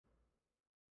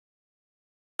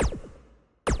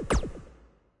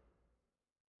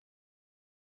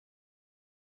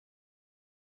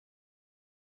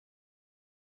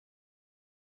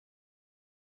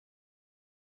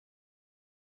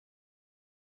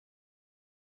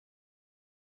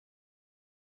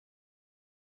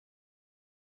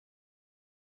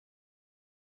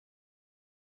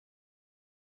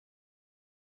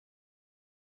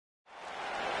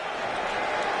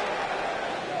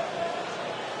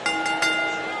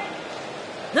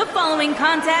The following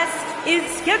contest is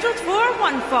scheduled for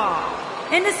one fall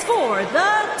and is for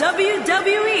the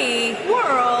WWE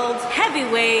World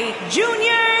Heavyweight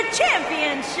Junior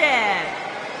Championship.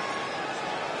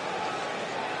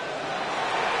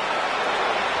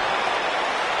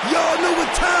 Y'all know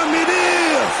what time it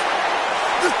is.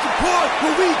 This the part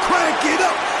where we crank it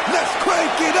up. Let's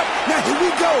crank it up. Now here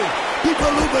we go.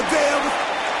 People over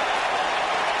there.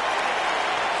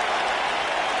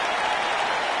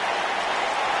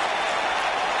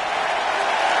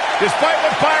 Despite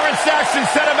what Byron Saxton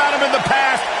said about him in the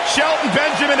past, Shelton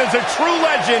Benjamin is a true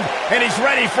legend, and he's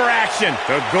ready for action.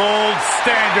 The gold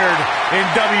standard in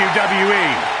WWE.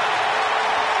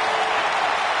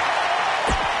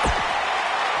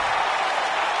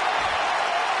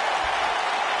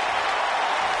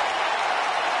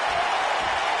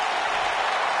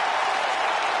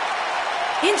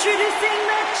 Introducing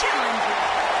the challenger.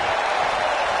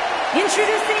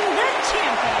 Introducing the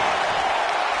champion.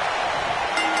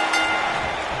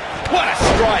 What a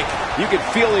strike! You can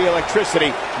feel the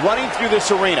electricity running through this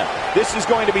arena. This is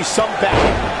going to be some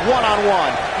battle.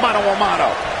 One-on-one,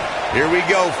 mano-a-mano. Here we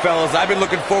go, fellas. I've been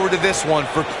looking forward to this one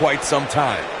for quite some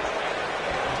time.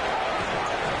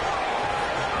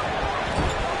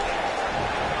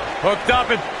 Hooked up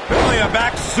and building a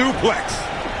back suplex.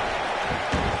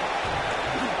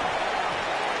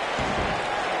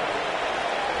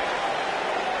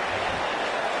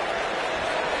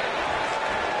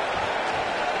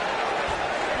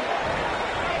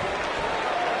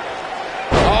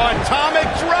 Atomic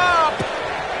drop!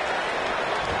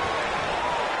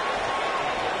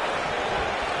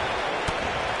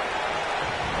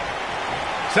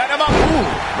 Set him up. Ooh,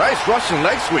 nice Russian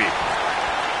leg sweep.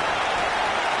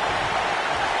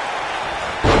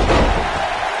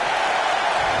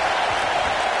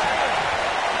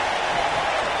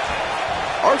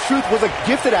 R-Truth was a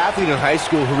gifted athlete in high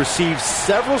school who received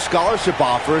several scholarship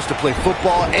offers to play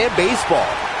football and baseball.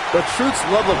 But Truth's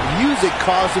love of music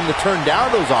caused him to turn down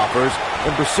those offers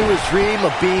and pursue his dream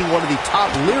of being one of the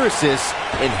top lyricists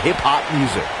in hip-hop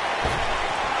music.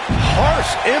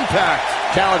 Harsh impact.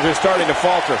 Challenger's starting to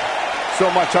falter. So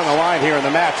much on the line here in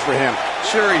the match for him.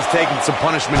 Sure, he's taking some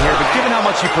punishment here, but given how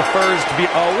much he prefers to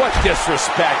be... Oh, what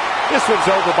disrespect. This one's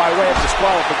over by way of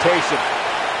disqualification.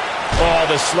 Oh,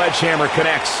 the sledgehammer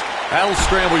connects. That'll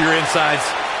scramble your insides.